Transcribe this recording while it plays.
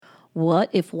What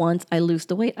if once I lose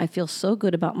the weight, I feel so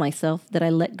good about myself that I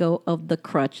let go of the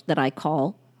crutch that I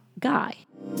call guy?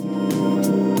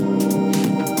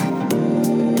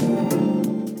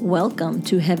 Welcome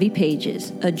to Heavy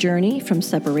Pages, a journey from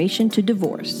separation to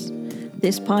divorce.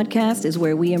 This podcast is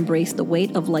where we embrace the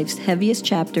weight of life's heaviest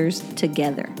chapters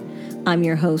together. I'm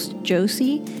your host,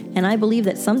 Josie, and I believe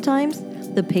that sometimes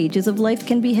the pages of life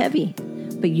can be heavy,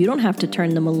 but you don't have to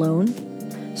turn them alone.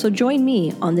 So join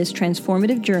me on this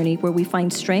transformative journey where we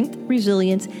find strength,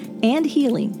 resilience, and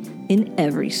healing in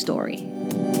every story.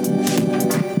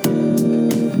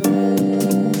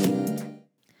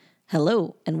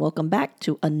 Hello, and welcome back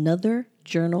to another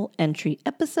journal entry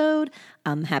episode.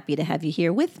 I'm happy to have you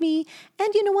here with me.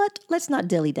 And you know what? Let's not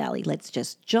dilly-dally. Let's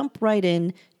just jump right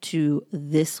in to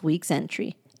this week's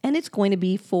entry. And it's going to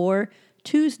be for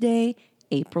Tuesday,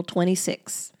 April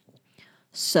 26th.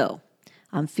 So,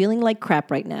 I'm feeling like crap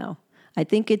right now. I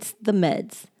think it's the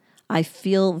meds. I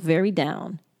feel very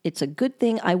down. It's a good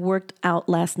thing I worked out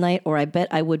last night, or I bet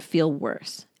I would feel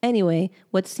worse. Anyway,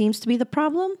 what seems to be the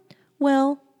problem?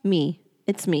 Well, me.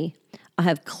 It's me. I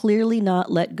have clearly not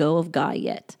let go of Guy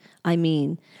yet. I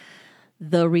mean,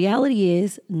 the reality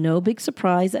is no big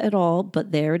surprise at all,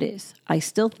 but there it is. I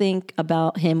still think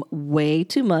about him way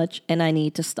too much, and I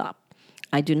need to stop.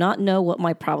 I do not know what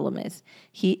my problem is.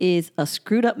 He is a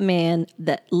screwed up man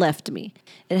that left me.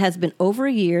 It has been over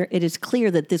a year. It is clear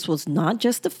that this was not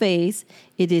just a phase.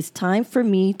 It is time for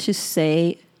me to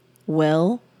say,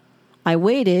 well, I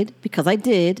waited because I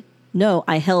did. No,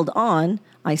 I held on.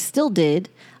 I still did.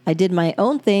 I did my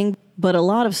own thing, but a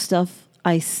lot of stuff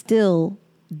I still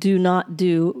do not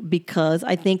do because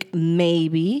I think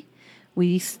maybe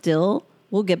we still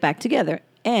will get back together.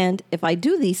 And if I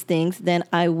do these things, then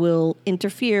I will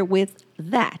interfere with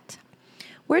that.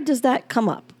 Where does that come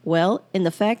up? Well, in the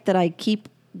fact that I keep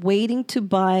waiting to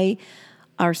buy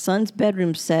our son's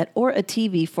bedroom set or a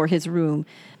TV for his room,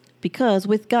 because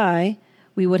with Guy,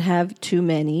 we would have too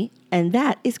many, and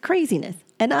that is craziness.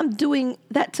 And I'm doing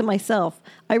that to myself.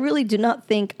 I really do not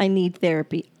think I need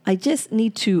therapy. I just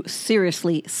need to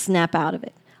seriously snap out of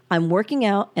it. I'm working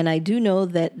out, and I do know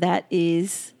that that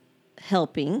is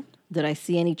helping. Did I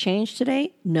see any change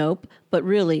today? Nope. But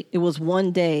really, it was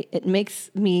one day. It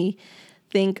makes me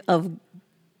think of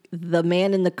the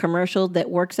man in the commercial that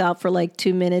works out for like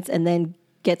 2 minutes and then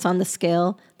gets on the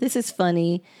scale. This is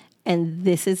funny, and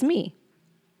this is me.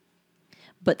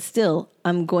 But still,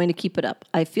 I'm going to keep it up.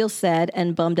 I feel sad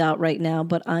and bummed out right now,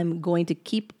 but I'm going to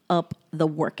keep up the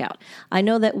workout. I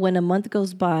know that when a month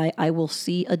goes by, I will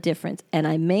see a difference. And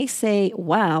I may say,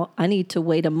 wow, I need to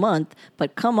wait a month.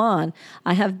 But come on,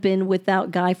 I have been without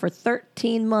Guy for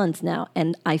 13 months now,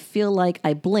 and I feel like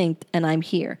I blinked and I'm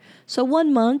here. So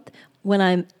 1 month, when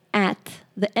I'm at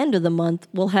the end of the month,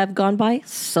 will have gone by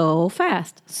so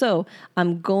fast. So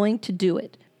I'm going to do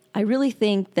it. I really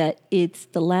think that it's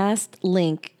the last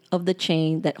link of the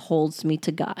chain that holds me to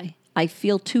Guy. I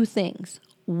feel two things.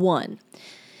 One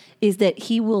is that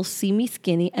he will see me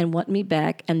skinny and want me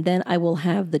back, and then I will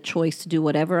have the choice to do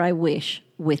whatever I wish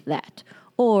with that.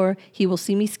 Or he will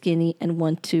see me skinny and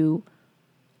want to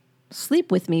sleep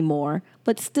with me more,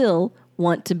 but still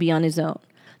want to be on his own.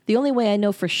 The only way I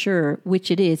know for sure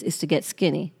which it is to get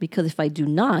skinny, because if I do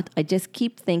not, I just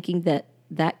keep thinking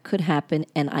that could happen,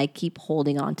 and I keep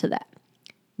holding on to that.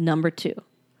 Number 2,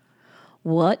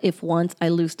 what if once I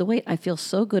lose the weight, I feel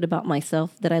so good about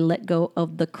myself that I let go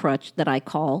of the crutch that I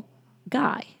call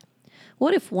Guy?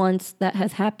 What if once that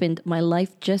has happened, my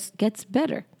life just gets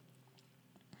better?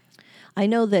 I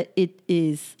know that it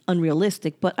is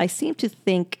unrealistic, but I seem to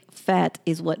think fat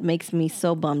is what makes me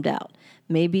so bummed out.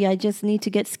 Maybe I just need to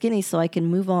get skinny so I can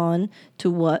move on to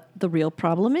what the real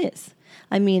problem is.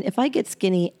 I mean, if I get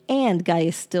skinny and Guy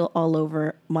is still all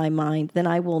over my mind, then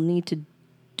I will need to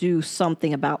do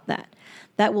something about that.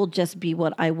 That will just be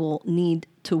what I will need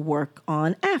to work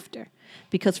on after.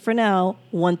 Because for now,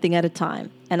 one thing at a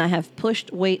time. And I have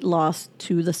pushed weight loss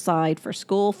to the side for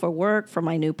school, for work, for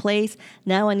my new place.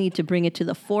 Now I need to bring it to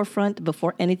the forefront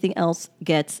before anything else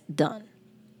gets done.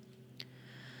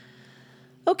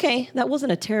 Okay, that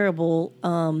wasn't a terrible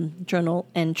journal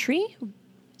entry.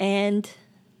 And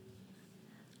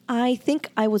I think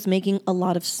I was making a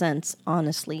lot of sense,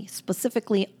 honestly,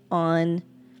 specifically on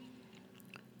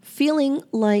feeling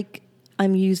like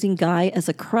I'm using Guy as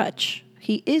a crutch.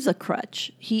 He is a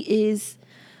crutch. He is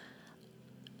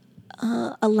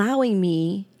allowing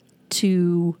me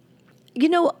to,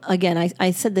 again,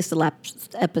 I said this the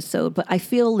last episode, but I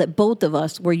feel that both of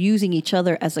us were using each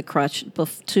other as a crutch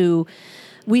to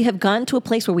we have gotten to a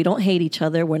place where we don't hate each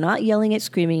other. We're not yelling at,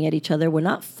 screaming at each other. We're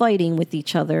not fighting with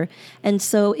each other. And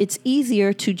so it's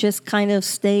easier to just kind of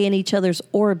stay in each other's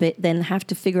orbit than have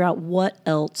to figure out what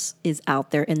else is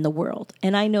out there in the world.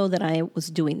 And I know that I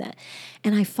was doing that.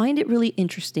 And I find it really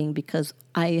interesting because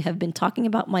I have been talking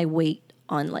about my weight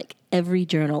on like every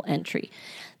journal entry,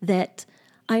 that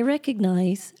I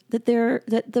recognize that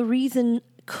the reason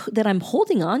that I'm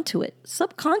holding on to it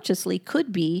subconsciously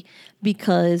could be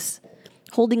because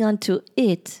holding on to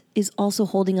it is also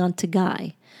holding on to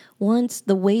Guy. Once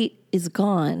the weight is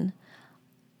gone,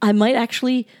 I might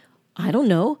actually, I don't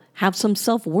know, have some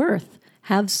self-worth,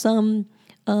 have some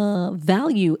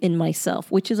value in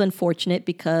myself, which is unfortunate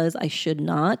because I should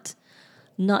not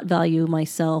value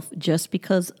myself just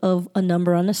because of a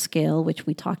number on a scale, which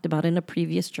we talked about in a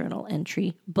previous journal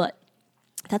entry. But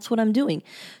that's what I'm doing.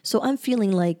 So I'm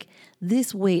feeling like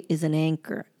this weight is an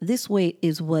anchor. This weight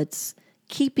is what's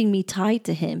keeping me tied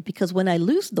to him, because when I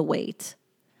lose the weight,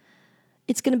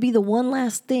 it's going to be the one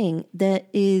last thing that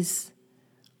is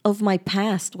of my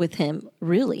past with him,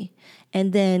 really.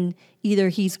 And then either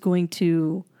he's going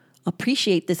to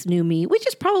appreciate this new me, which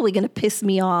is probably going to piss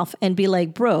me off and be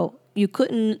like, bro, you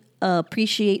couldn't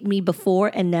appreciate me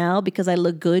before, and now because I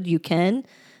look good, you can.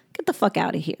 Get the fuck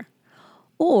out of here.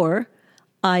 Or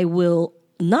I will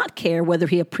not care whether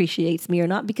he appreciates me or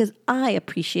not because I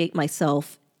appreciate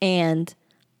myself and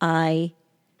I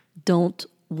don't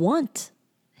want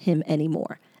him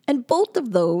anymore. And both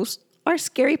of those are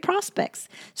scary prospects.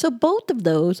 So both of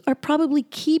those are probably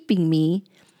keeping me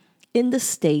in the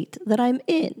state that I'm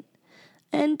in.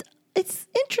 And it's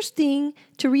interesting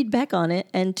to read back on it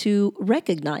and to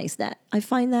recognize that. I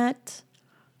find that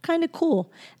kind of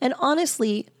cool. And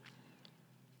honestly,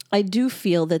 I do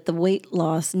feel that the weight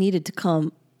loss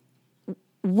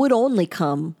would only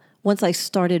come once I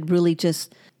started really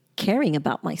just caring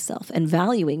about myself and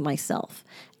valuing myself.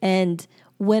 And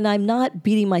when I'm not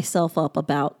beating myself up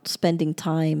about spending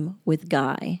time with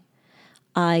Guy,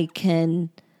 I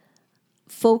can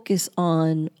focus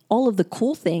on all of the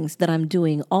cool things that I'm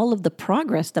doing, all of the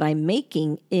progress that I'm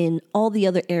making in all the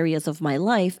other areas of my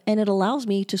life, and it allows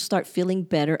me to start feeling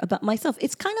better about myself.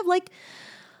 It's kind of like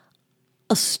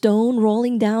a stone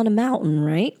rolling down a mountain,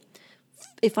 right?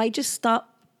 If I just stop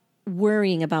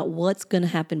worrying about what's going to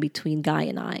happen between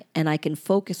Guy and I can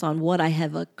focus on what I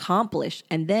have accomplished,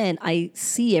 and then I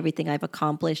see everything I've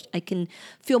accomplished, I can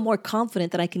feel more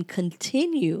confident that I can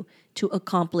continue to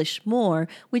accomplish more,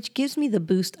 which gives me the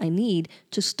boost I need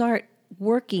to start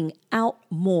working out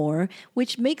more,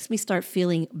 which makes me start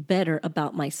feeling better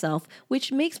about myself,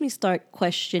 which makes me start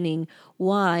questioning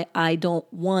why I don't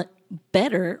want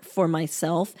better for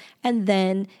myself, and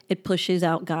then it pushes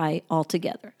out Guy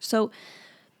altogether. So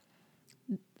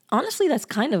honestly, that's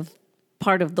kind of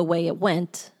part of the way it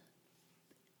went.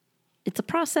 It's a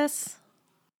process.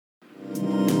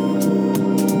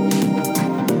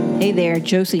 Hey there,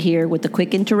 Josie here with a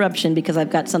quick interruption because I've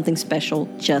got something special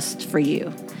just for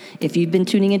you. If you've been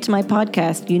tuning into my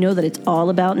podcast, you know that it's all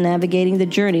about navigating the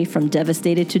journey from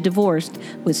devastated to divorced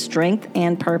with strength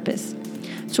and purpose.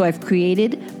 So I've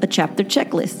created a chapter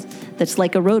checklist that's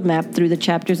like a roadmap through the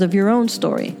chapters of your own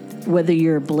story. Whether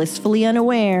you're blissfully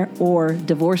unaware or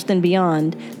divorced and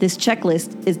beyond, this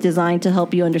checklist is designed to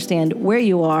help you understand where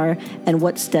you are and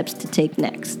what steps to take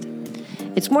next.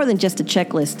 It's more than just a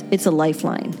checklist, it's a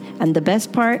lifeline. And the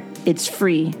best part, it's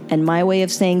free and my way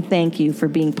of saying thank you for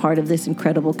being part of this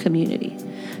incredible community.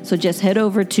 So just head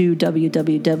over to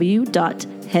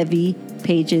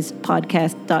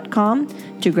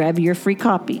www.heavypagespodcast.com to grab your free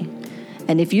copy.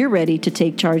 And if you're ready to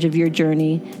take charge of your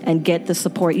journey and get the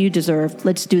support you deserve,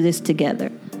 let's do this together.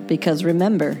 Because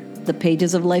remember, the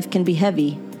pages of life can be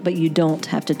heavy, but you don't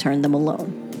have to turn them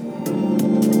alone.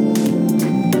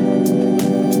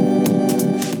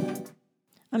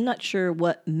 I'm not sure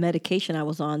what medication I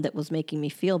was on that was making me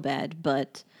feel bad,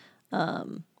 but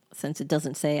since it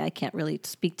doesn't say, I can't really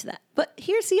speak to that. But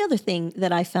here's the other thing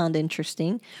that I found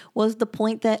interesting was the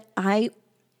point that I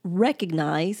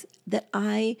recognize that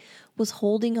I was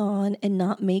holding on and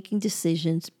not making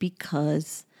decisions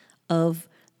because of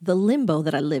the limbo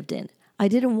that I lived in. I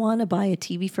didn't want to buy a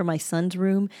TV for my son's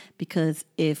room because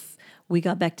if we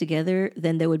got back together,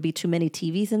 then there would be too many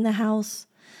TVs in the house.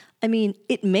 I mean,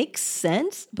 it makes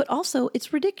sense, but also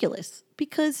it's ridiculous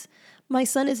because my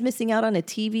son is missing out on a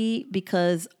TV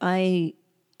because I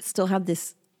still have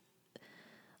this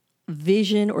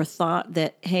vision or thought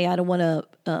that, hey, I don't want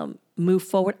to move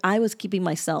forward. I was keeping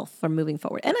myself from moving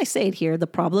forward. And I say it here, the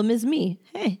problem is me.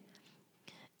 Hey.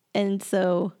 And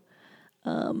so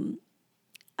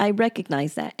I I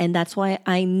recognize that. And that's why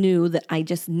I knew that I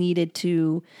just needed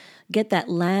to get that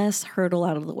last hurdle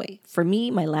out of the way. For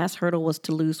me, my last hurdle was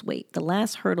to lose weight. The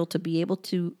last hurdle to be able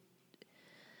to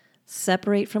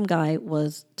separate from Guy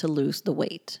was to lose the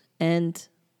weight. And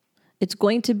it's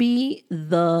going to be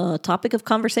the topic of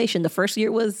conversation. The first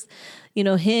year was,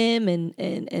 him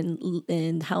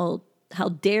and how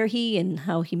dare he, and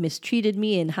how he mistreated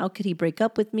me, and how could he break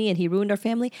up with me, and he ruined our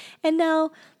family. And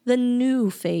now the new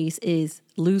phase is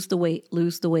lose the weight,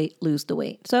 lose the weight, lose the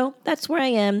weight. So that's where I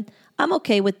am. I'm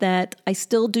okay with that. I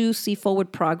still do see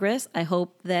forward progress. I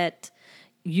hope that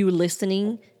you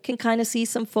listening can kind of see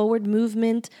some forward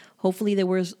movement. Hopefully there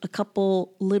was a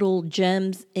couple little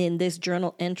gems in this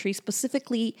journal entry,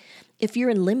 specifically if you're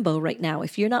in limbo right now,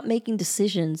 if you're not making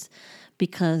decisions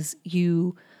because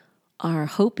you are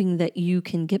hoping that you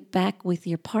can get back with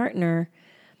your partner,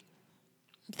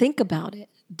 think about it.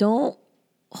 Don't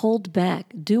hold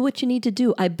back. Do what you need to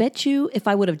do. I bet you if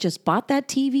I would have just bought that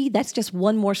TV, that's just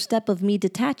one more step of me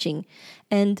detaching.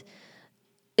 And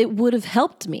it would have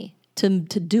helped me to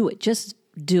do it. Just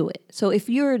do it. So if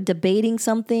you're debating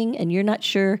something and you're not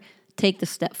sure, take the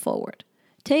step forward.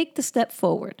 Take the step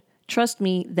forward. Trust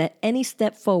me that any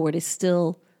step forward is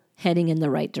still heading in the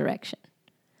right direction.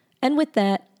 And with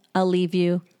that, I'll leave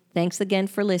you. Thanks again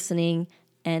for listening,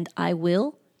 and I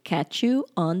will catch you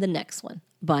on the next one.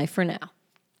 Bye for now.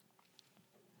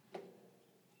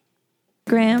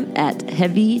 Instagram at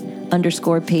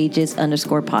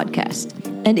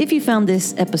heavy_pages_podcast. And if you found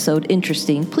this episode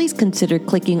interesting, please consider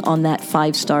clicking on that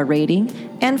 5-star rating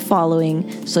and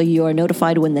following so you are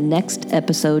notified when the next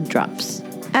episode drops.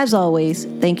 As always,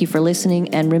 thank you for listening,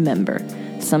 and remember,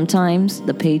 sometimes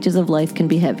the pages of life can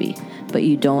be heavy, but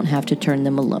you don't have to turn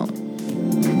them alone.